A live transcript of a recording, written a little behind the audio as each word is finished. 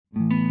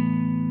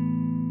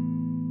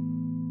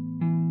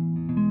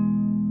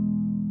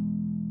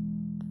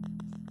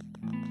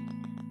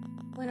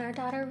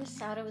our daughter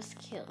Rosada was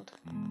killed,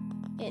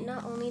 it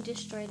not only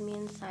destroyed me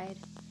inside,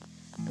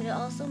 but it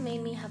also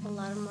made me have a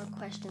lot of more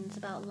questions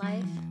about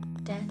life,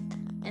 death,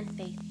 and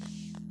faith.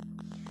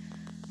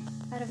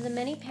 Out of the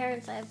many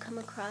parents I have come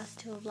across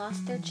who have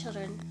lost their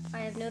children, I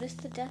have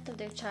noticed the death of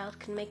their child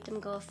can make them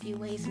go a few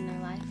ways in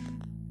their life.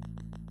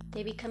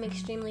 They become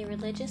extremely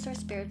religious or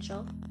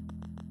spiritual.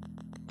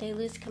 They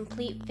lose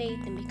complete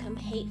faith and become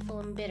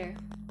hateful and bitter.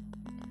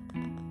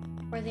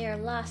 Or they are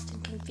lost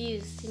and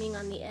confused, seeming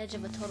on the edge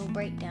of a total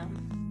breakdown.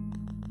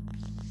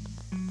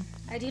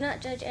 I do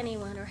not judge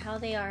anyone or how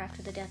they are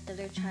after the death of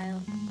their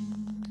child.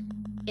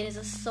 It is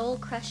a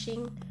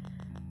soul-crushing,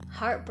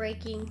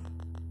 heartbreaking,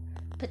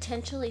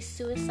 potentially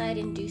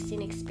suicide-inducing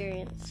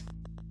experience.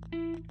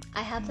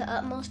 I have the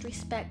utmost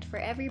respect for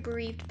every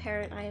bereaved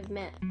parent I have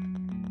met.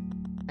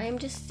 I am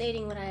just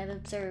stating what I have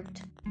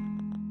observed.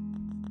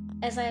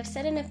 As I have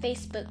said in a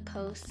Facebook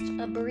post,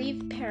 a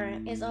bereaved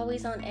parent is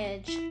always on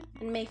edge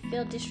and may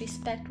feel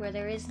disrespect where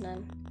there is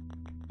none,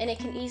 and it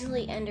can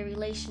easily end a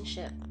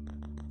relationship.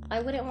 I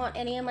wouldn't want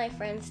any of my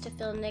friends to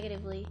feel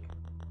negatively,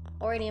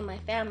 or any of my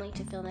family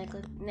to feel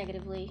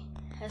negatively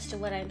as to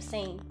what I'm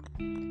saying.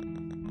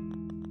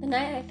 The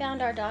night I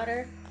found our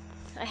daughter,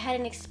 I had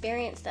an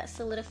experience that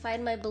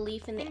solidified my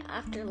belief in the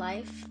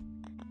afterlife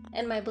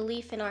and my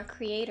belief in our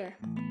Creator.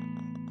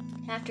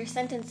 After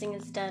sentencing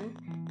is done,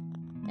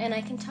 and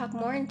I can talk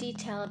more in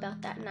detail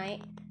about that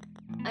night,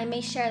 I may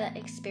share that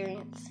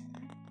experience,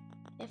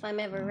 if I'm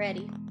ever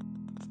ready.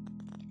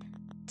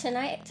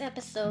 Tonight's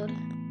episode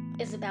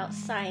is about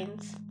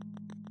signs.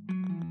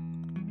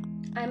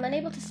 I'm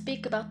unable to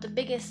speak about the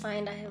biggest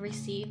sign I have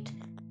received,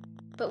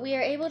 but we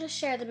are able to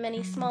share the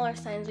many smaller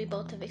signs we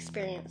both have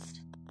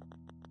experienced.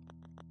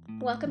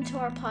 Welcome to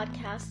our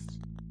podcast,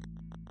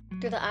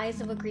 Through the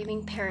Eyes of a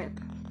Grieving Parent.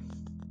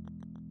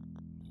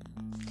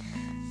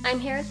 I'm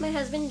here with my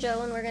husband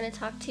Joe, and we're going to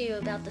talk to you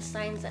about the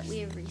signs that we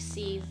have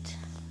received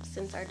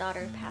since our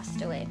daughter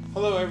passed away.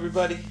 Hello,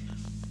 everybody.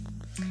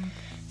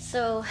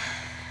 So,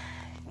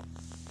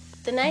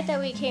 the night that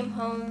we came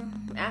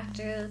home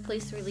after the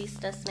police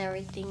released us and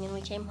everything, and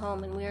we came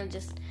home and we were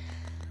just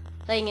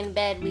laying in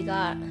bed, we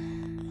got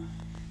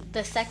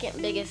the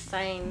second biggest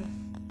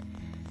sign.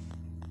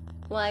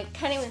 Well, I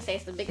can't even say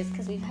it's the biggest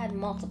because we've had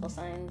multiple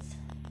signs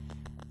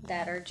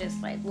that are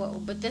just like,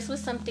 whoa. But this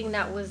was something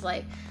that was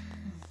like,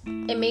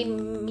 it made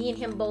me and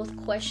him both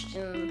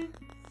question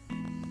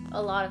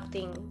a lot of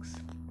things.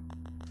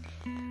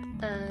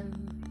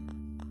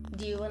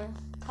 Do you want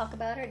to talk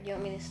about it, or do you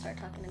want me to start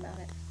talking about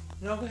it?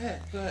 No, go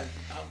ahead.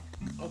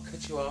 I'll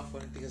cut you off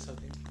when I think of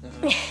something.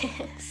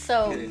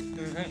 So,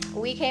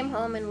 we came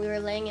home and we were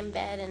laying in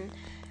bed, and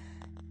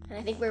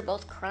I think we were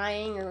both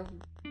crying or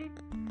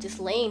just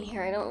laying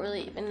here. I don't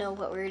really even know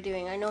what we were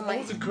doing. I know I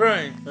wasn't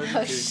crying.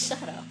 Oh,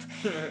 shut up.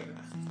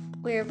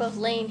 We were both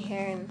laying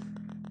here,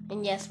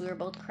 and yes, we were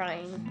both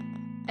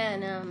crying.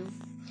 And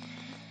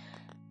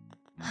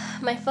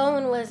my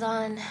phone was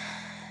on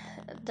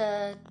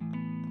the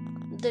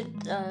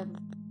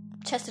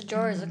chest of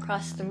drawers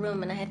across the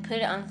room, and I had put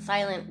it on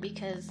silent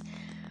because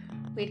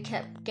we'd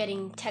kept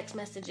getting text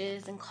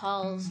messages and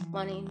calls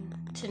wanting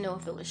to know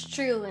if it was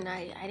true, and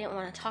I didn't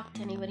want to talk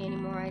to anybody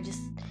anymore. I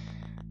just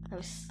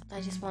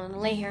wanted to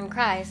lay here and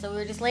cry. So we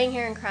were just laying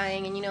here and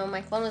crying, and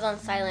my phone was on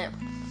silent.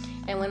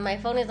 And when my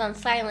phone is on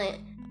silent,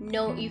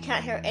 no, you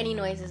can't hear any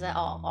noises at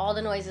all. All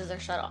the noises are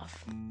shut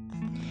off.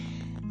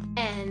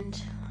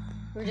 And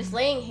we're just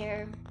laying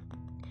here.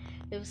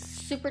 It was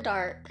super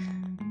dark.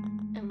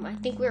 And I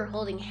think we were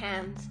holding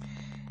hands.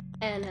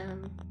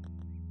 And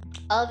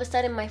all of a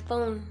sudden my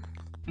phone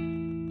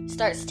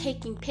starts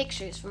taking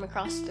pictures from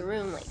across the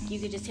room. Like you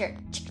could just hear it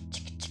chick,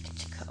 chick, chick,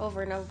 chick,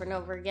 over and over and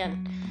over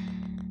again.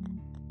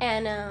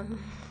 And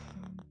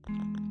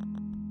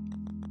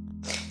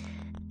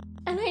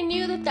I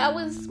knew that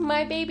was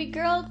my baby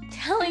girl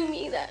telling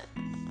me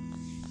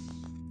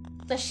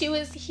that she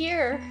was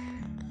here.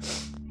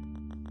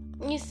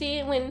 You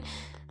see, when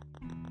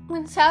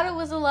Sada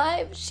was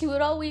alive, she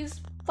would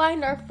always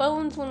find our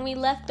phones when we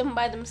left them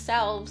by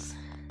themselves.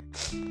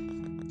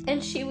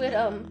 And she would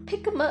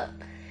pick them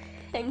up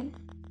and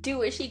do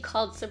what she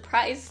called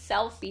surprise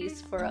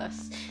selfies for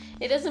us.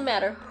 It doesn't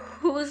matter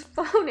whose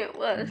phone it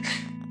was.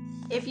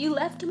 If you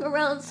left him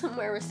around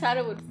somewhere,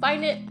 Rosada would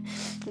find it,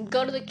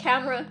 go to the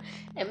camera,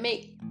 and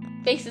make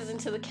faces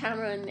into the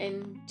camera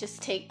and just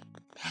take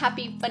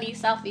happy, funny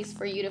selfies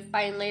for you to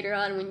find later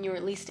on when you were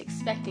least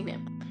expecting it.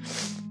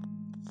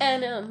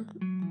 And,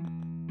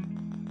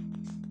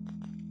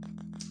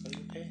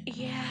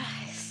 yeah,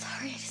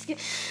 sorry, I just get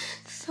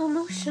so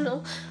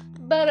emotional.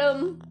 But, I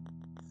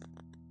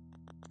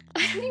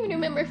don't even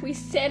remember if we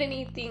said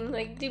anything.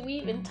 Like, did we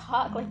even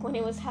talk, like, when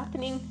it was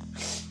happening?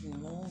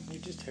 No, you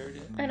just heard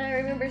it. And I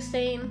remember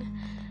saying,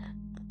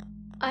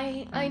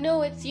 I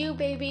know it's you,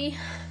 baby,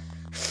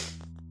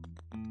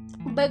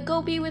 but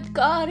go be with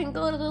God and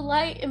go to the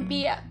light and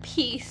be at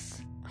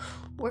peace.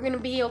 We're gonna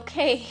be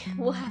okay.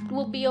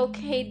 We'll be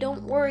okay.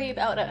 Don't worry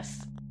about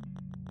us.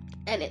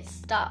 And it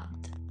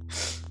stopped.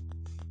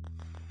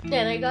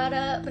 And I got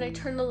up and I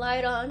turned the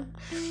light on.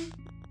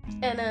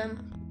 And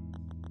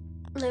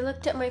I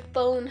looked at my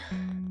phone,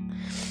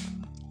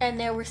 and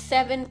there were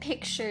 7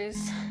 pictures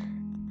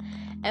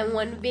and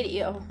 1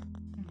 video.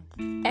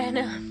 And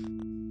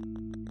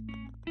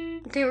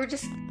they were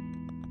just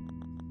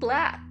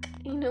black.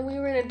 You know, we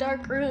were in a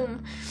dark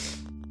room,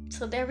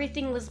 so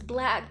everything was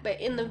black.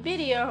 But in the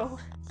video,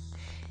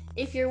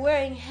 if you're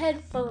wearing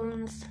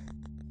headphones,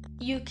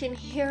 you can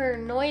hear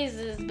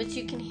noises, but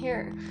you can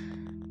hear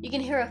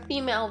a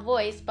female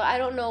voice. But I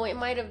don't know, it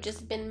might have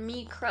just been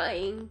me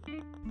crying,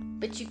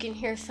 but you can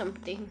hear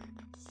something.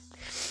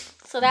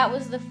 So that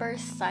was the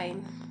first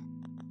sign.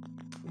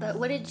 But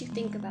what did you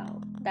think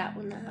about that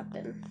when that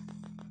happened?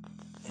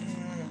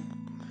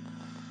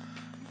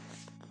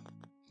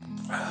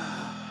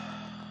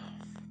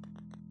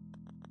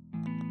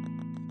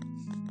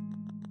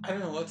 I don't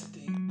know what to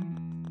think. You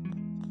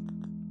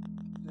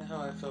know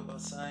how I feel about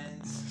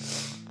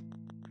science?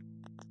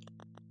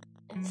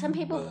 Some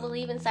people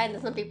believe in science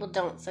and some people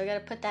don't, so I gotta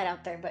put that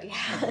out there, but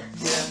yeah.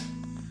 Yeah.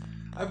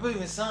 I believe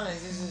in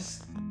science, it's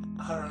just,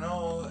 I don't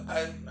know.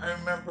 I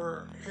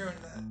remember hearing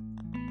that.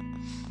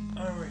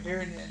 I remember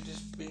hearing it and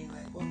just being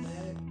like, what the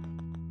heck?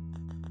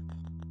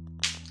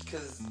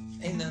 Because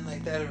ain't nothing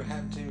like that ever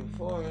happened to me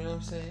before, you know what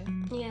I'm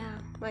saying? Yeah,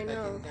 I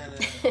know.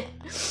 Like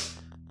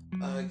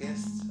I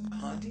guess,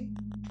 haunting?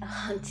 A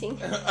haunting?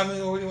 I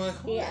mean, what do you want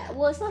to call it? Yeah,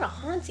 well, it's not a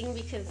haunting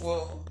because...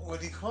 Well, what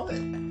do you call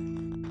it?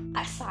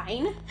 A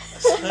sign? A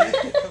sign?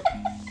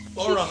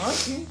 Or a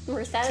haunting?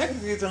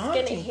 Technically, it's a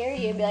haunting. Gonna hear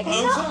you and be like,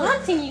 I'm not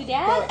haunting you,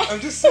 Dad. Well,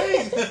 I'm just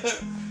saying.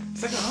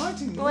 It's like a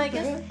haunting. Well, I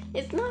guess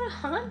it's not a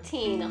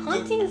haunting. A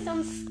haunting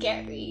sounds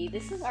scary.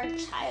 This is our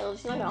child.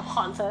 She's not gonna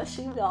haunt us.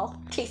 She'll be all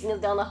chasing us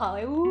down the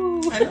hallway.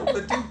 Ooh. I know,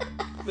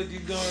 but you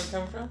know where I'm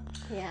coming from?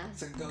 Yeah.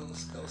 It's a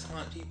ghost. Ghosts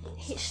haunt people.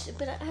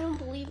 But I don't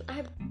believe...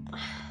 I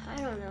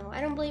don't know. I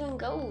don't believe in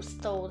ghosts,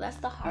 though. That's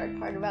the hard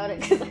part about it,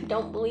 because I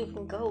don't believe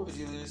in ghosts. But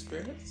you believe in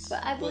spirits?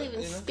 But I believe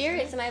in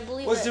spirits, and I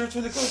believe What's the difference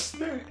between a ghost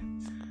and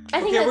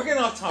spirit? We're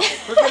getting off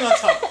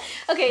topic.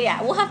 Okay,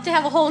 yeah, we'll have to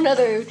have a whole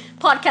nother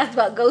podcast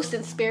about ghosts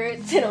and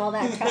spirits and all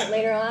that crap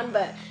later on,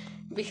 but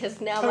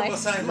because now my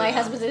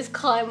husband is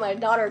calling my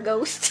daughter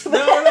Ghost.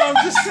 No, I'm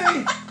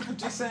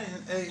just saying.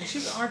 Hey,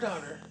 she's our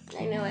daughter.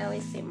 I know, I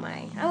always say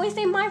my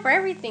for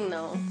everything,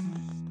 though.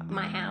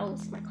 My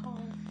house, my car,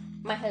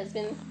 my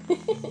husband.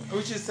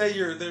 We should say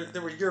they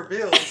were your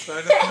bills.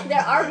 So They're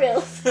our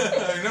bills.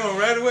 I know,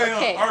 right away,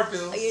 okay. Our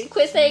bills. You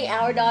quit saying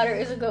our daughter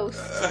is a ghost,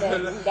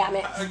 then, damn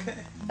it.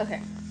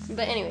 Okay.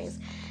 But anyways,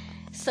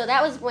 so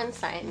that was one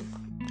sign.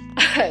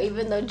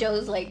 Even though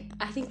Joe's like,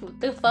 I think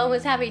the phone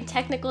was having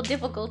technical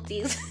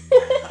difficulties.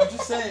 I'm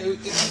just saying,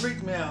 it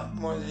freaked me out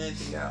more than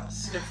anything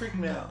else. It freaked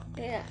me out.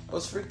 Yeah. I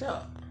was freaked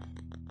out.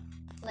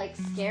 Like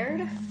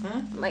scared?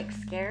 Like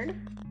scared?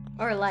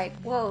 Or like,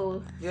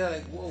 whoa. Yeah,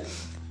 like, whoa.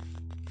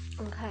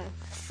 Okay.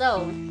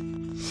 So,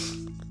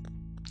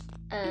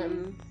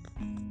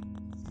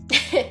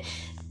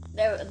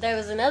 there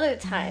was another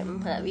time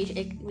that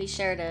we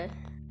shared a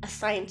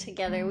sign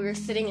together. We were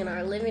sitting in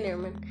our living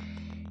room,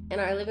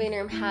 and our living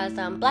room has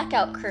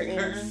blackout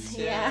curtains.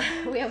 Yeah,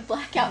 we have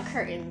blackout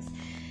curtains.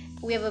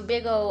 We have a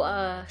big old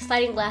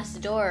sliding glass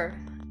door,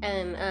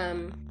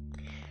 and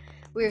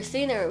we were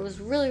sitting there. It was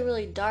really,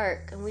 really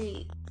dark, and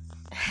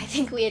I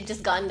think we had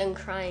just gotten done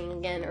crying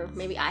again, or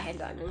maybe I had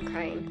gotten done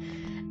crying.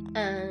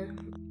 I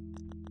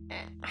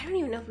don't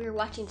even know if we were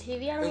watching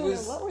TV. I don't even know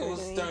what we were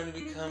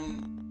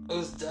doing. It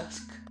was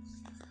dusk.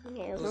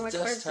 Yeah, it was more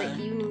towards like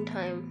evening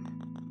time.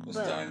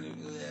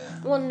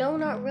 Well, no,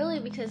 not really,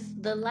 because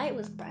the light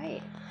was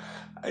bright.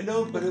 I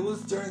know, but it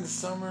was during the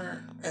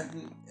summer,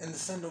 and the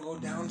sun will go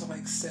down to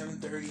like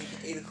 7:30,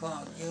 8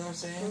 o'clock. You know what I'm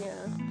saying?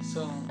 Yeah.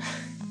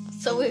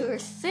 So we were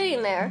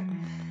sitting there,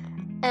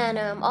 and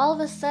all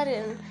of a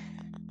sudden,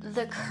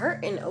 the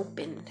curtain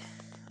opened,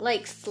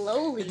 like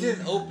slowly. It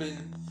didn't open.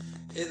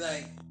 It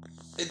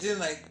didn't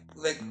like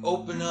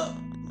open up,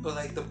 but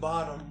like the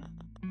bottom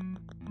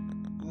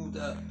moved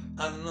up.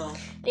 I don't know.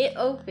 It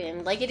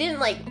opened. Like, it didn't,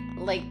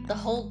 like the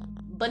whole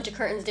bunch of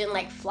curtains didn't,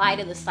 like, fly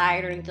to the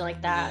side or anything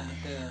like that.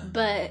 Yeah.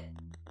 But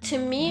to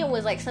me, it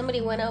was like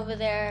somebody went over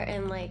there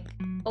and, like,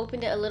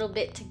 opened it a little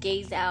bit to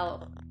gaze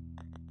out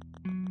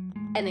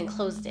and then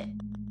closed it.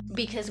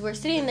 Because we're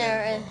sitting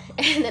there,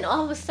 and then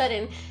all of a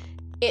sudden,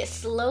 it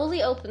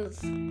slowly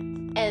opens,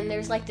 and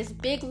there's, like, this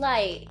big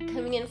light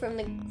coming in from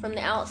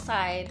the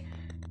outside,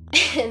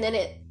 and then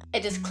it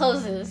just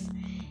closes.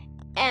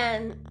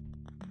 And...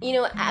 you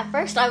know, at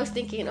first I was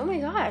thinking, oh my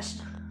gosh,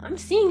 I'm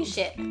seeing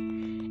shit.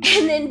 And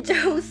then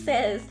Joe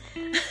says,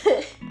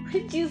 what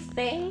did you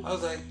say? I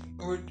was like,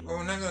 we're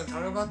not going to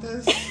talk about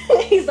this?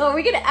 So are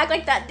we going to act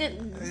like that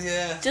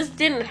just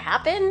didn't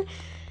happen?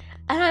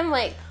 And I'm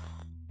like,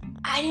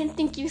 I didn't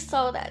think you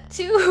saw that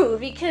too.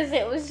 Because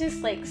it was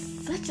just like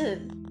such a,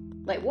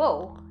 like,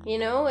 whoa. You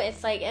know,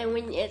 it's like, and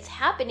when it's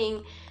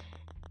happening,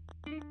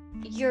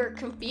 you're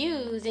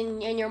confused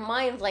and your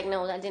mind's like,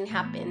 no, that didn't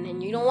happen,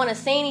 and you don't want to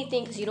say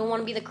anything because you don't want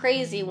to be the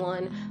crazy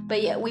one,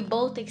 but yet we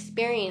both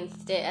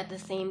experienced it at the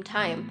same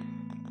time.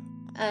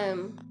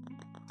 And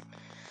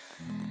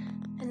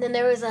then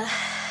there was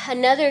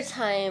another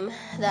time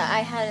that I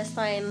had a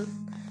sign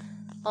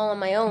all on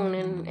my own,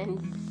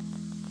 and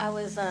I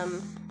was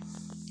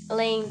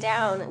laying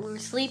down, we were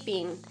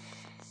sleeping,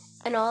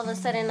 and all of a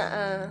sudden,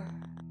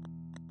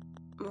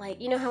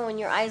 like, you know how when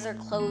your eyes are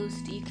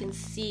closed, you can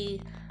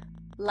see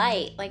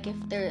light, like if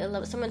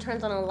someone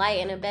turns on a light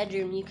in a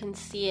bedroom, you can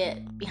see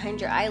it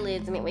behind your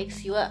eyelids and it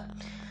wakes you up.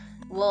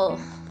 Well,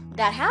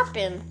 that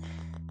happened,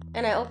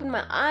 and I opened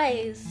my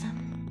eyes,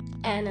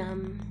 and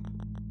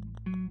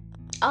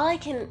all I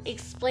can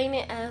explain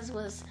it as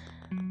was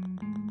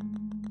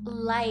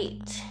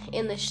light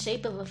in the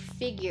shape of a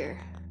figure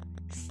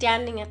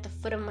standing at the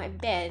foot of my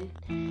bed.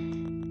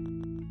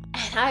 And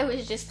I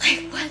was just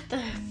like, what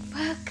the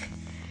fuck?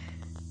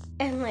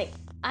 And like,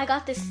 I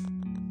got this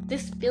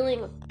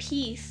feeling of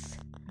peace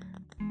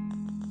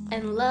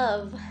and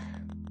love,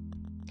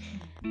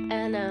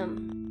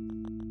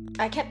 and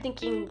I kept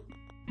thinking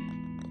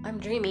I'm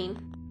dreaming,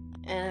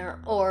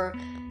 or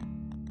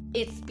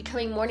it's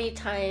becoming morning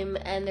time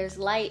and there's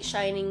light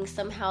shining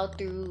somehow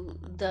through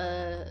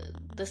the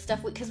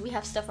stuff, because we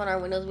have stuff on our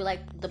windows. We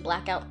like the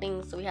blackout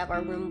things, so we have our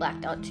room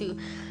blacked out too.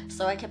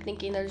 So I kept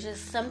thinking there's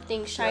just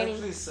something shining.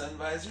 Actually, sun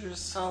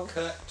visors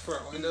cut for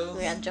our windows.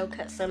 Yeah, Joe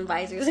cut sun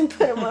visors and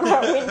put them on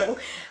our window.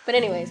 But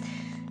anyways,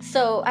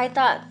 so I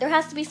thought there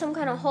has to be some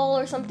kind of hole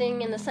or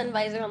something in the sun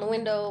visor on the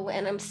window,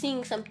 and I'm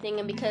seeing something.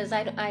 And because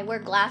I wear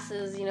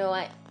glasses, you know,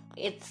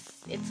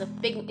 it's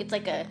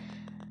like a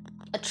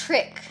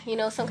trick, you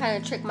know, some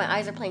kind of trick. My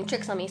eyes are playing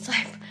tricks on me. So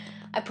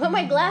I put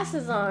my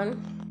glasses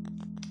on.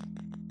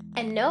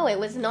 And no, it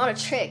was not a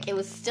trick. It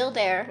was still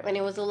there, and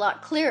it was a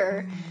lot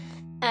clearer.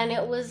 And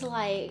it was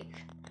like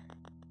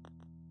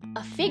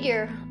a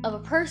figure of a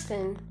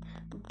person.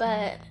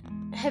 But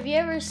have you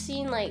ever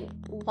seen like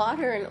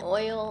water and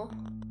oil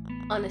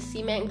on a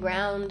cement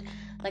ground,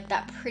 like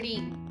that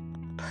pretty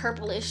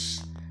purplish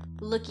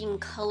looking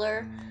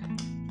color?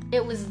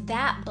 It was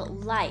that,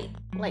 but light,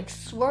 like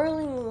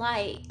swirling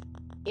light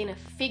in a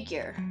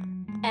figure.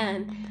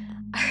 And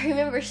I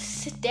remember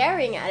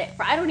staring at it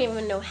for I don't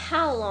even know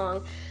how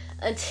long,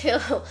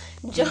 until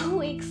Joe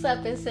wakes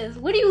up and says,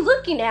 "What are you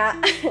looking at?"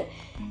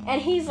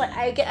 And he's like,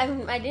 I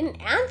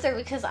didn't answer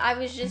because I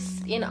was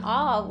just in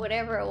awe of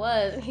whatever it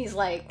was. And he's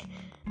like,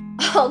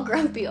 all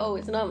grumpy, "Oh,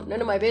 it's none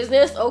of my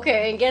business."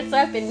 Okay, and gets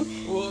up and...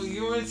 Well,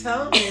 you were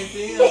telling me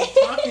anything. I was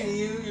talking to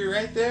you. You're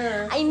right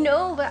there. I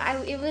know, but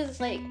it was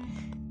like,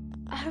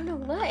 I don't know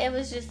what. It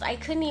was just, I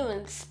couldn't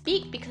even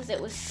speak because it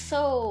was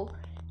so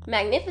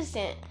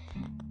magnificent.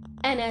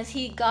 And as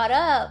he got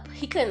up,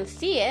 he couldn't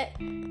see it.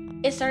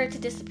 It started to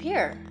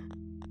disappear.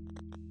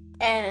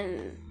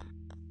 And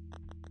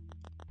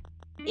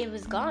it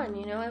was gone,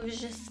 you know. It was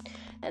just...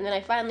 And then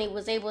I finally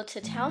was able to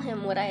tell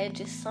him what I had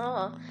just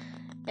saw.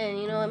 And,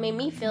 you know, it made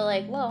me feel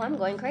like, whoa, I'm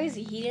going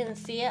crazy. He didn't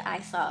see it. I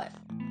saw it.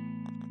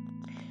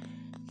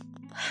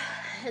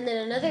 And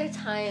then another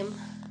time,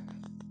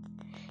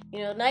 you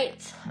know,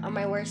 nights are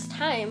my worst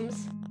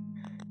times.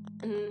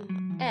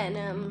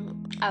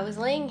 And I was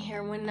laying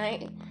here one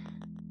night,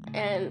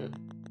 and,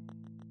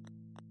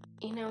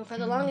 you know, for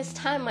the longest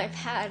time I've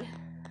had,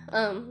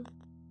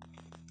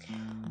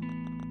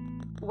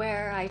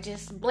 where I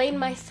just blame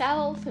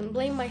myself and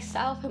blame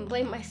myself and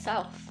blame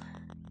myself.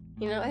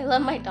 You know, I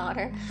love my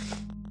daughter.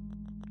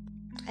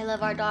 I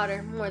love our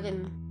daughter more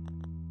than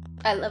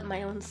I love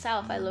my own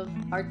self. I love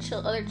our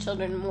other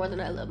children more than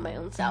I love my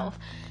own self.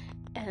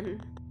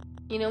 And,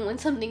 you know, when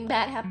something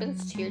bad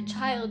happens to your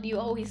child, you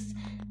always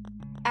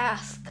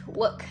ask,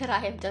 what could I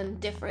have done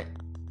different?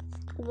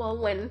 Well,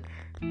 when,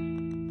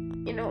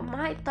 you know,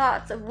 my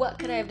thoughts of what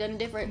could I have done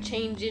different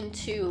change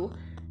into,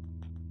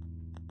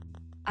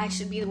 I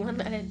should be the one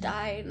that had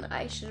died, and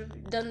I should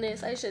have done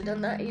this, I should have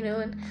done that, you know.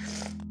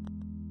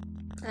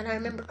 And I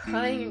remember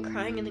crying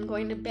and then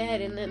going to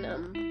bed, and then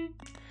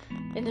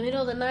in the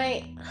middle of the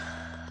night,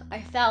 I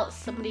felt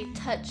somebody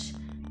touch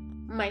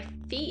my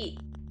feet,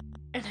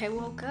 and I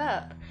woke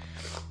up,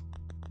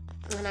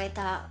 and I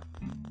thought,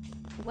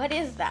 what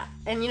is that?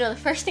 And, you know, the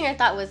first thing I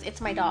thought was,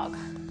 it's my dog.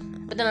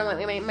 But then I'm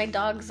like, my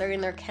dogs are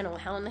in their kennel.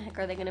 How in the heck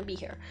are they going to be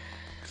here?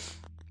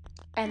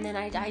 And then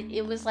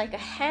it was like a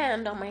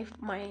hand on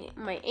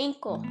my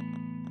ankle.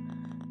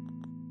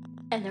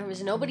 And there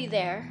was nobody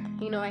there.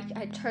 You know,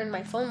 I turned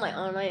my phone light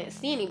on, and I didn't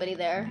see anybody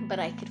there, but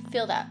I could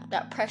feel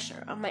that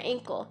pressure on my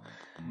ankle.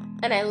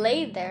 And I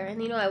laid there,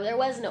 and, you know, there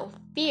was no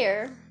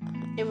fear.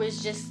 It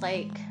was just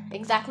like,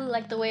 exactly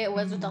like the way it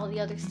was with all the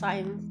other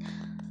signs.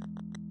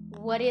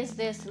 What is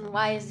this, and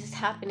why is this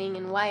happening,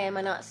 and why am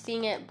I not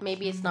seeing it?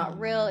 Maybe it's not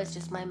real, it's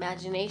just my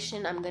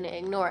imagination, I'm going to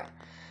ignore it.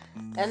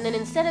 And then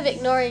instead of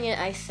ignoring it,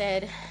 I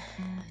said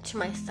to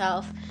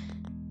myself,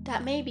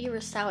 that may be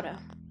Rosauda.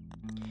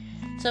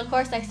 So of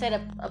course I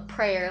said a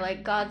prayer,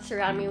 like, God,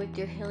 surround me with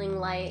your healing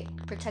light,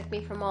 protect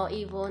me from all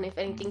evil, and if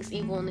anything's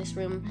evil in this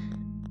room,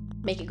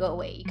 make it go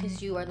away,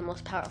 because you are the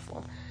most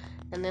powerful.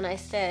 And then I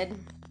said,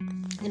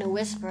 in a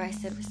whisper, I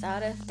said,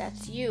 Rosauda, if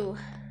that's you,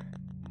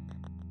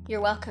 you're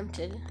welcome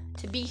to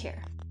be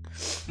here.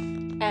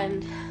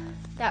 And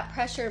that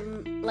pressure,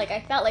 like,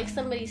 I felt like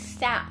somebody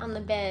sat on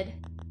the bed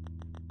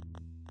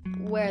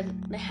where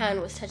the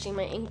hand was touching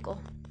my ankle.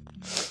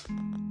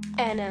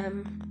 And,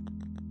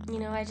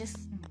 I just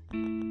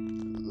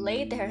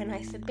laid there and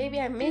I said, baby,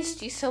 I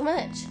missed you so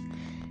much.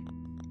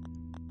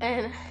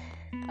 And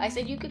I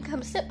said, you could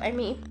come sit by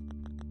me.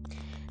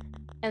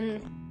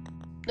 And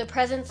the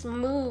presence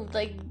moved,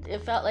 like, it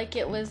felt like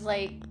it was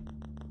like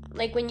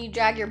when you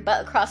drag your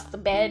butt across the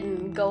bed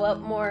and go up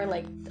more,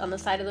 like, on the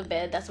side of the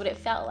bed. That's what it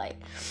felt like.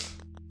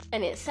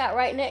 And it sat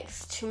right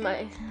next to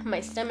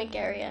my stomach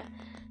area.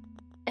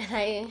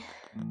 And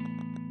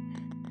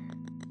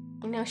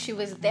she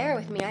was there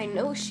with me. I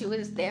know she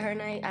was there.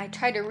 And I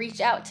tried to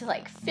reach out to,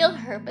 like, feel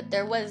her, but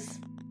there was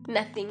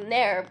nothing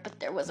there. But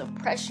there was a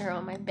pressure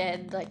on my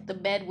bed. Like, the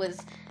bed was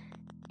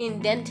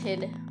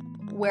indented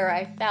where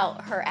I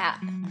felt her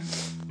at.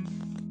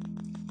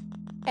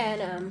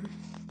 And,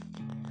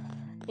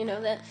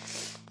 that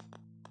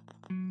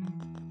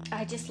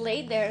I just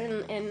laid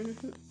there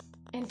and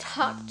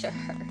talked to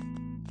her,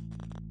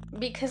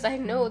 because I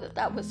know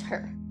that was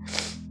her.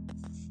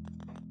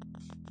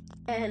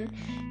 And,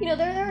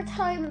 there are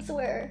times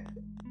where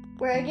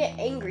I get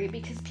angry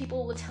because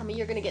people will tell me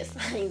you're gonna get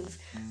signs.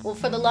 Well,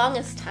 for the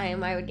longest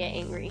time, I would get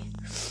angry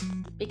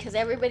because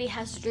everybody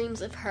has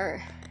dreams of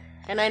her,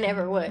 and I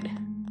never would.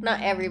 Not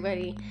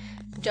everybody.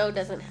 Joe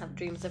doesn't have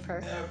dreams of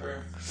her.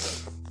 Never.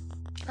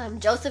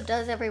 Joseph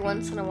does every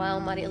once in a while.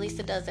 Maria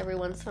Elisa does every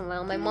once in a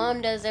while. My mom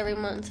does every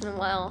once in a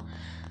while.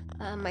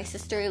 My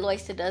sister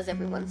Eloisa does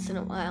every once in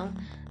a while.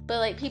 But,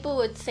 like, people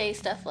would say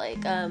stuff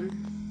like, my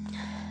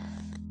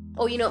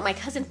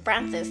cousin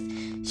Frances,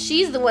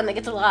 she's the one that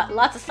gets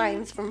lots of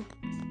signs from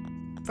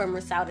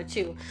Rosauda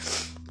too.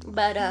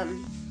 But,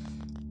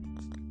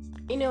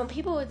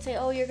 people would say,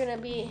 oh, you're gonna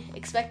be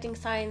expecting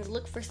signs,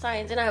 look for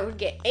signs, and I would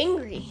get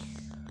angry.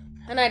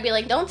 And I'd be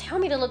like, don't tell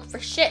me to look for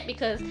shit,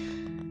 because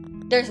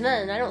there's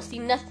none. I don't see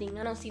nothing.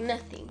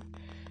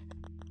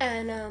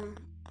 And,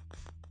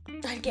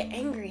 I'd get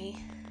angry.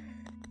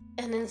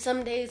 And then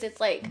some days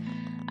it's like,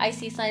 I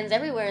see signs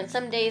everywhere, and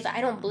some days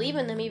I don't believe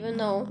in them, even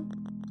though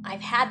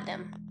I've had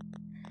them.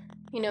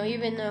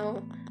 Even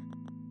though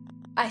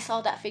I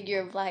saw that figure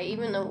of light,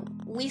 even though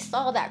we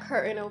saw that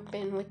curtain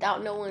open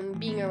without no one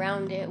being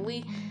around it.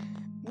 We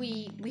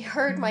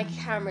heard my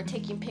camera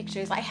taking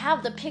pictures. I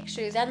have the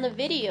pictures and the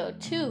video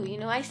too.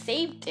 I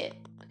saved it.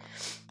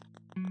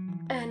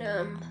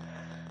 And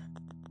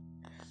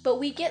but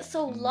we get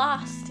so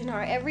lost in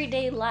our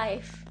everyday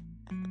life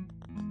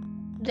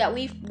that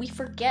we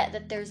forget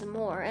that there's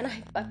more. And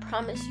I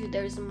promise you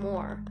there's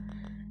more.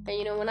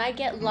 And when I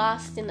get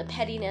lost in the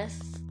pettiness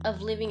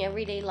of living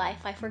everyday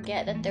life, I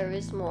forget that there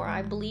is more.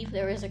 I believe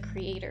there is a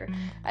creator.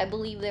 I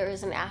believe there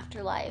is an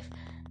afterlife,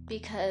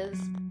 because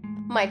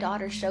my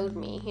daughter showed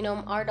me.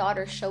 Our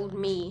daughter showed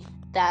me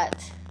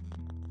that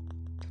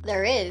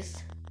there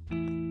is.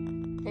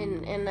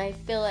 And I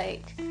feel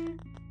like,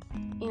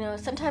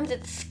 sometimes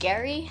it's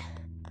scary.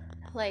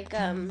 Like,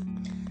 there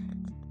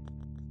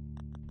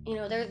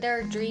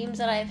are dreams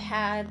that I've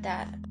had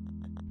that,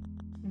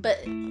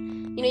 but,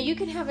 you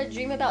can have a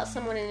dream about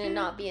someone and it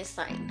not be a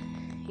sign.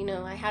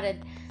 I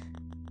had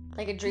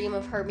a dream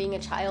of her being a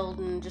child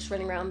and just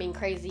running around being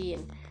crazy,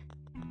 and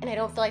I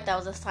don't feel like that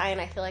was a sign.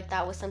 I feel like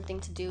that was something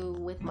to do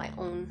with my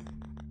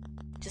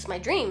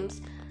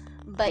dreams.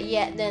 But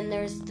yet then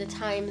there's the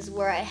times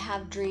where I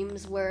have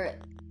dreams where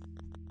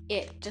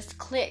it just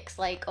clicks,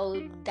 like,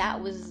 oh,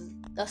 that was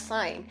a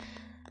sign.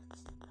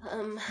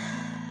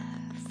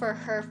 For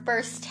her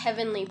first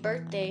heavenly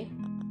birthday,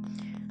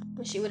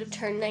 when she would have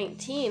turned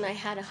 19, I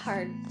had a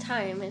hard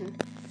time,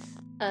 and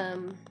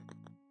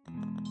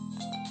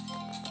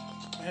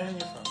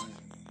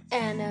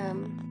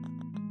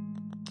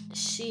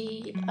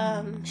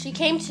she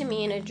came to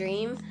me in a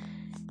dream,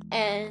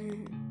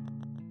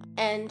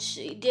 and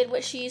she did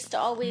what she used to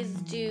always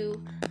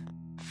do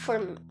for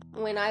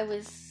when I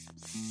was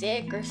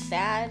sick or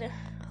sad,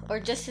 or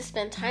just to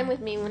spend time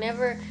with me.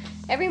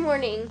 Every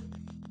morning,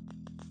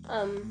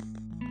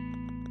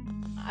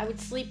 I would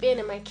sleep in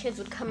and my kids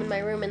would come in my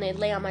room and they'd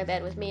lay on my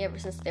bed with me ever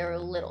since they were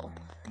little.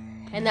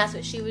 And that's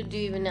what she would do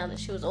even now that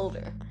she was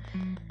older.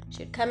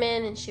 She would come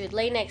in and she would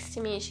lay next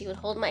to me and she would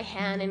hold my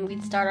hand and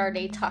we'd start our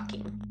day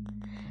talking.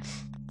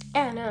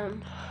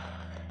 And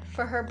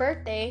for her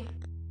birthday,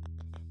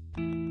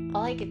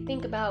 all I could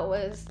think about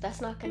was,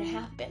 that's not going to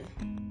happen.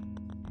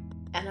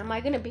 And am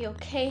I going to be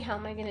okay? How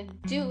am I going to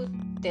do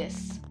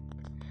this?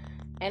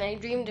 And I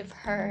dreamed of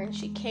her, and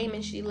she came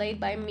and she laid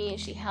by me and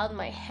she held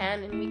my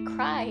hand and we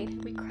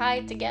cried. We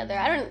cried together.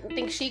 I don't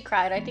think she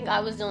cried. I think I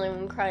was the only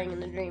one crying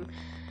in the dream.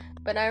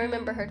 But I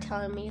remember her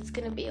telling me, it's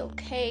going to be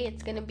okay.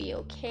 It's going to be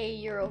okay.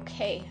 You're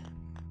okay.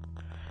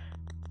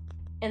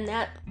 And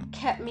that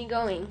kept me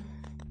going.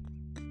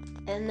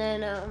 And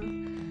then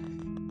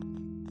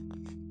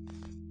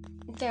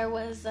there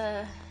were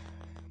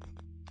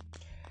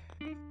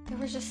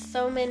just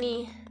so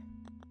many,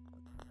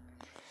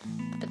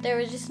 but there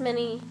were just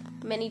many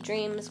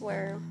dreams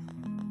where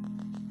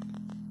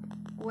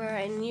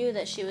I knew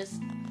that she was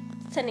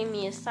sending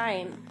me a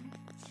sign.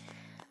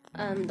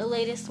 The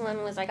latest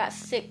one was I got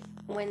sick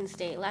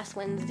last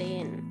Wednesday,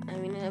 and I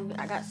mean,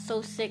 I got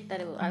so sick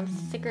that I was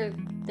sicker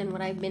than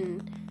what I've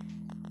been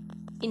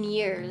in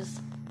years.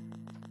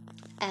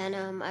 And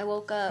I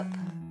woke up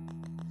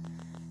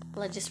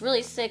like just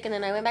really sick, and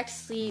then I went back to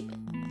sleep,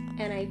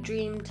 and I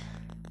dreamed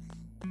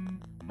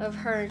of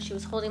her, and she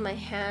was holding my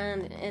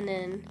hand, and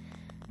then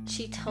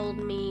she told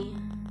me,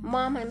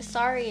 "Mom, I'm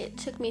sorry it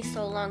took me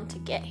so long to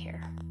get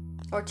here,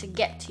 or to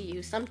get to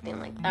you," something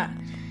like that.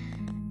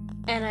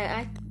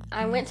 And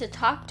I went to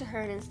talk to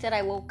her, and instead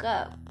I woke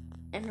up,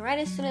 and right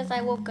as soon as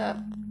I woke up,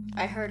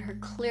 I heard her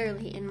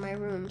clearly in my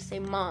room say,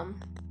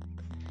 "Mom."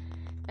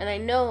 And I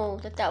know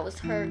that was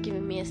her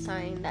giving me a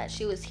sign that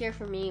she was here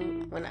for me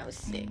when I was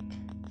sick.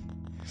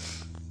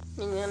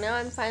 And now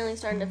I'm finally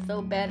starting to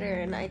feel better,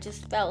 and I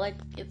just felt like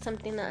it's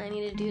something that I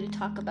need to do to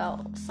talk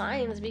about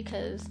signs,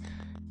 because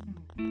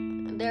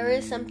there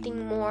is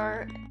something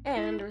more,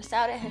 and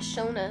Rosada has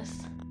shown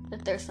us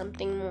that there's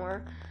something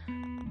more.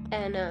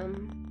 And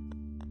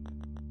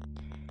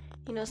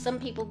some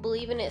people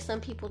believe in it, some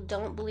people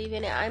don't believe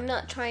in it. I'm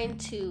not trying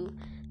to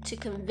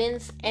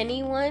convince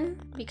anyone,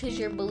 because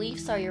your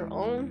beliefs are your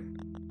own,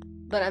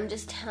 but I'm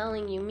just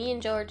telling you, me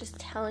and Joe are just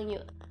telling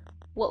you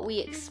what we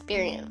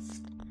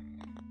experienced.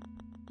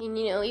 And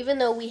even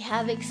though we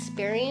have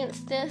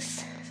experienced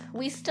this,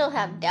 we still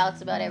have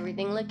doubts about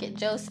everything. Look at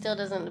Joe, still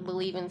doesn't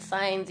believe in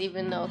signs,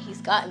 even though he's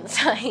gotten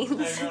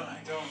signs. I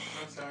don't.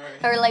 I'm sorry.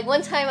 Or like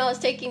one time I was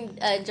taking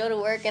Joe to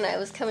work, and I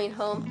was coming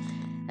home,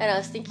 and I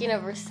was thinking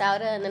of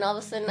Rosada, and then all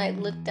of a sudden I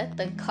looked at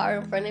the car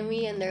in front of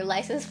me, and their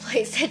license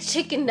plate said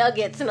chicken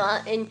nuggets,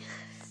 and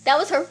that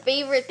was her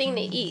favorite thing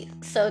to eat.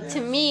 So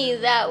to me,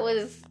 that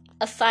was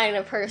a sign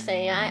of her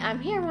saying,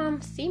 I'm here,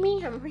 Mom. See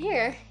me? I'm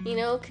here.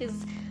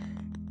 Because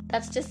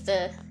that's just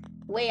a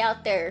way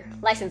out there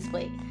license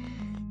plate.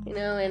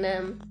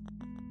 And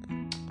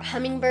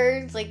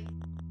hummingbirds, like,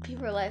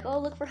 people are like, "Oh,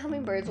 look for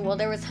hummingbirds." Well,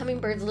 there was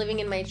hummingbirds living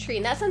in my tree,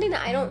 and that's something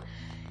that I don't,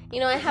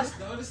 I have,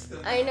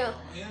 I know,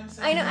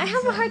 I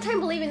have a hard time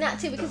believing that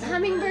too, because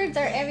hummingbirds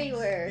are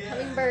everywhere.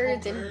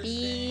 Hummingbirds and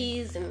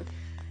bees, and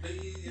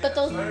but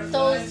those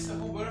the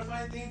whole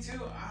butterfly thing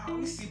too. I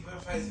always see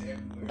butterflies everywhere.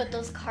 But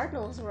those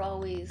cardinals were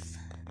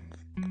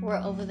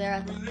over there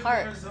at the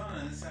park.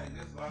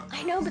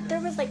 I know, but there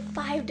was like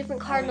 5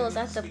 different cardinals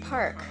at the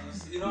park.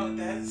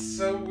 That's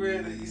so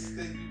weird that you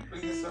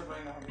bring this up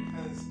right now,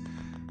 because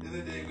the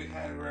other day we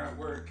were at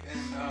work,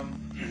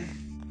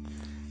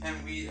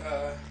 and we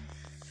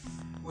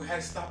had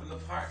to stop in the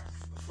park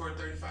for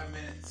 35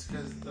 minutes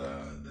because the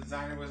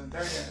designer wasn't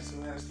there yet, so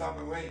we had to stop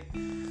and wait. So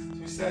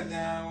we sat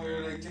down, we were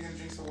like taking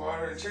drinks of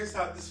water, and check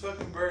out, this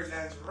fucking bird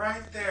lands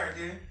right there,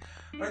 dude.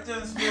 Right there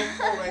on this little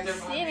pole right there.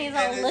 See, and he's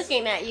all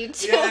looking at you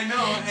too. Yeah, I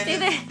know. And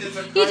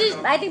it's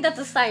I think that's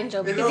a sign,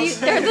 Joe, because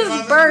there's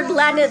this bird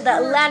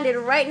landed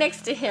right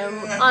next to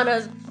him on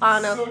a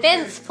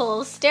fence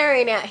pole,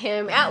 staring at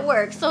him at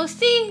work. So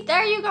see,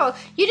 there you go.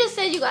 You just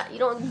said you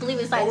don't believe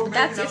in signs, but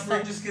that's your sign.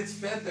 Bird just gets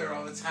fed there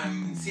all the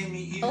time and see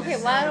me eating. Okay,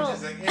 why don't?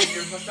 Like, hey,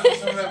 you're supposed to have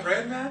some of that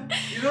bread, man.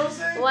 You know what I'm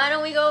saying? Why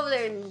don't we go over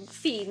there and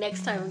see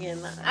next time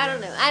again? I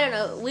don't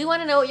know. We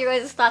want to know what your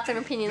guys' thoughts and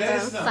opinions are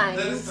on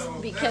signs,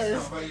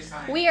 because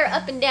we are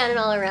up and down and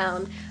all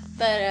around.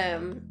 But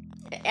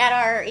at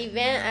our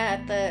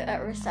event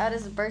at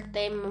Rosada's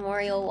birthday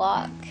memorial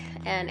walk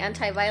and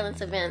anti-violence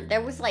event,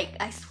 there was like,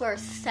 I swear,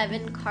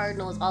 7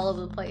 cardinals all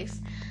over the place.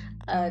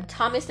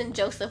 Thomas and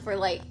Joseph were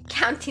like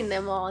counting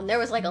them all, and there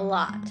was like a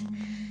lot.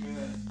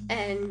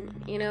 And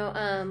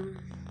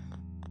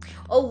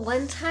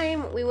one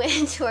time we went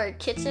into our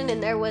kitchen,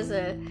 and there was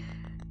it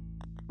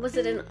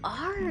an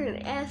R or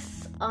an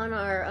S on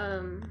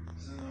our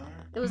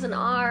it was an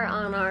R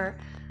on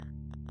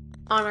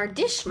our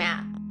dish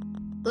mat.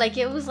 Like,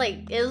 it was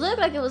like, it looked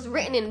like it was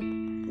written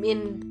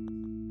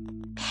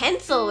in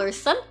pencil or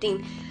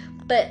something.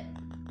 But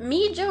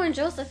me, Joe, and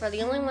Joseph are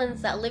the only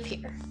ones that live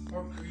here.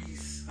 Or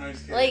Greece.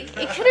 Like,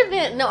 it could have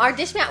been, no, our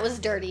dish mat was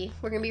dirty.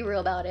 We're gonna be real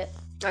about it.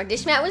 Our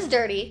dish mat was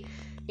dirty.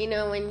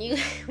 When you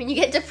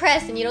get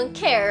depressed and you don't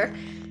care,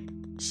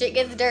 shit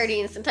gets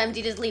dirty, and sometimes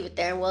you just leave it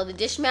there. Well, the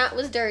dish mat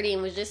was dirty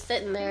and was just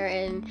sitting there,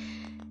 and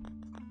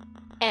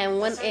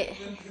when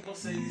people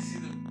say you see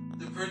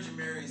the Virgin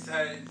Mary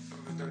side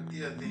from the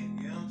tortilla thing,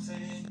 you know what I'm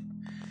saying?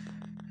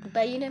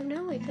 But you never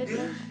know. It could be.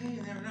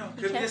 You never know.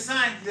 Could be a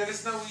sign. Let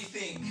us know what you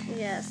think.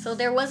 Yeah. So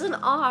there was an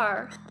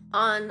R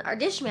on our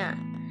dish mat.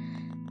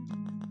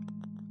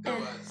 There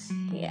was.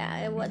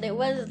 Yeah, it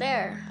was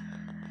there.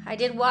 I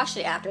did wash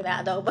it after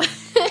that though, but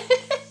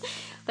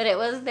but it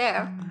was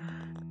there.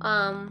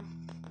 I'm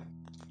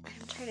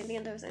trying to think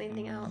if there was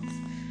anything else.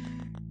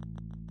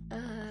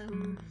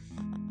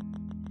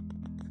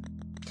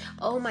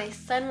 My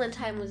son one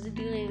time was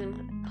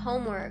doing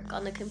homework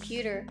on the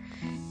computer,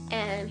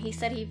 and he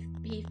said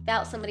he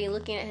felt somebody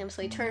looking at him,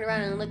 so he turned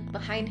around and looked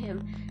behind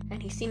him,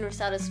 and he seen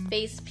Rosada's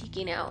face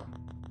peeking out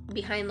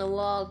behind the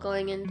wall,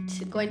 going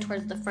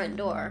towards the front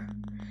door.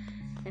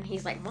 And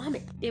he's like, "Mom,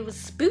 it was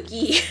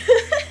spooky."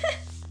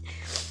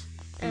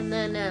 And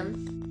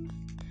then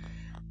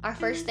our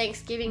first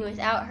Thanksgiving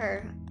without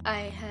her,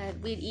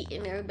 we'd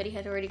eaten, everybody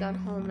had already gone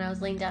home, and I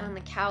was laying down on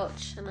the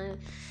couch, and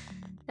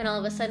all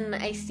of a sudden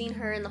I seen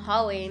her in the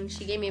hallway, and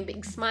she gave me a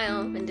big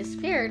smile and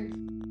disappeared.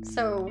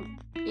 So,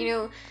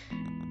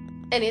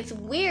 and it's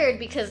weird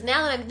because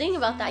now that I'm thinking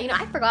about that,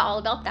 I forgot all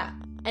about that.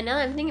 And now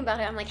that I'm thinking about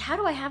it, I'm like, how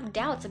do I have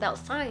doubts about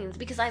signs?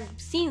 Because I've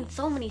seen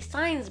so many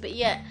signs, but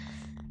yet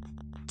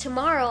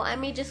tomorrow I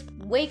may just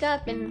wake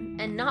up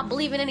and not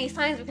believe in any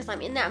signs because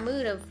I'm in that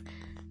mood of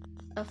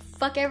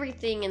fuck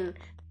everything and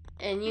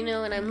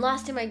I'm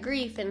lost in my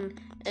grief and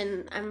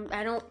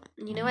I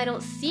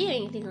don't see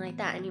anything like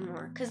that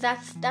anymore, because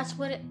that's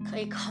what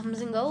it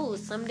comes and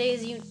goes. Some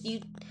days you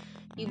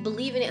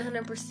believe in it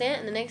 100%,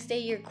 and the next day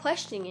you're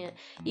questioning it,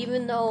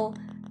 even though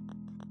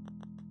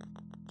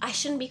I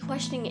shouldn't be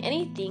questioning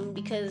anything,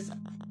 because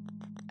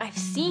I've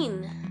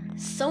seen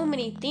so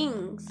many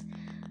things,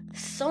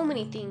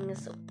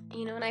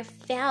 and I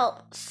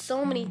felt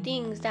so many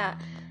things that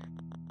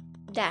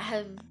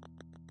have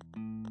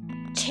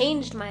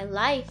changed my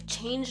life,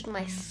 changed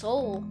my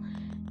soul.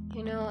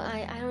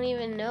 I don't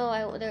even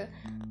know.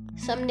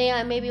 Someday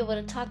I may be able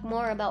to talk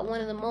more about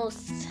one of the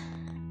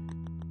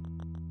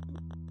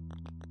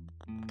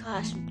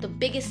the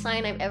biggest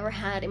sign I've ever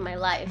had in my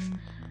life.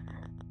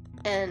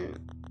 And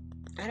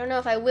I don't know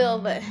if I will,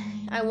 but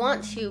I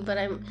want to, but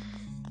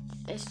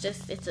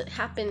it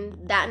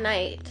happened that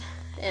night,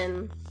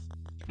 and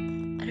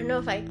I don't know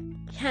if I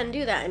can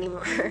do that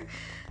anymore.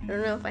 I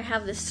don't know if I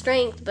have the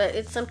strength, but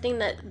it's something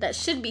that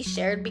should be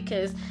shared,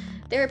 because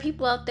there are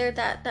people out there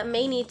that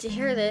may need to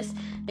hear this.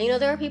 And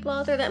there are people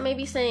out there that may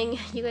be saying,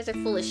 you guys are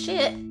full of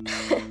shit.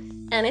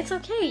 And it's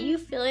okay. You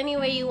feel any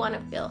way you want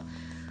to feel.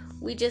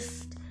 We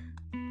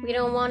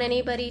don't want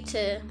anybody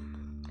to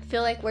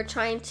feel like we're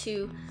trying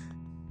to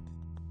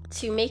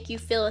make you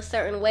feel a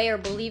certain way or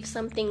believe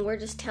something. We're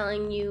just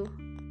telling you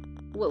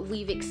what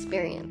we've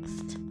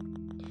experienced.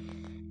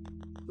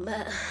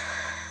 But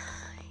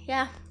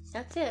yeah,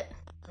 that's it.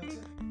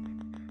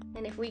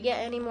 And if we get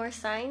any more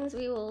signs,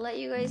 we will let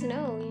you guys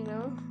know,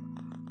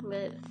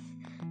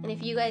 And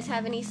if you guys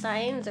have any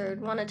signs or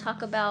want to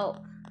talk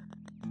about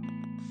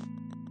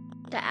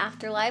the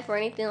afterlife or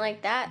anything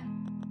like that,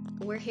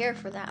 we're here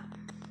for that.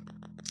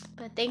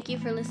 But thank you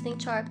for listening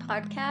to our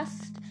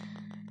podcast,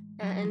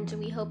 and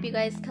we hope you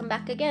guys come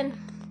back again.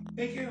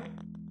 Thank you.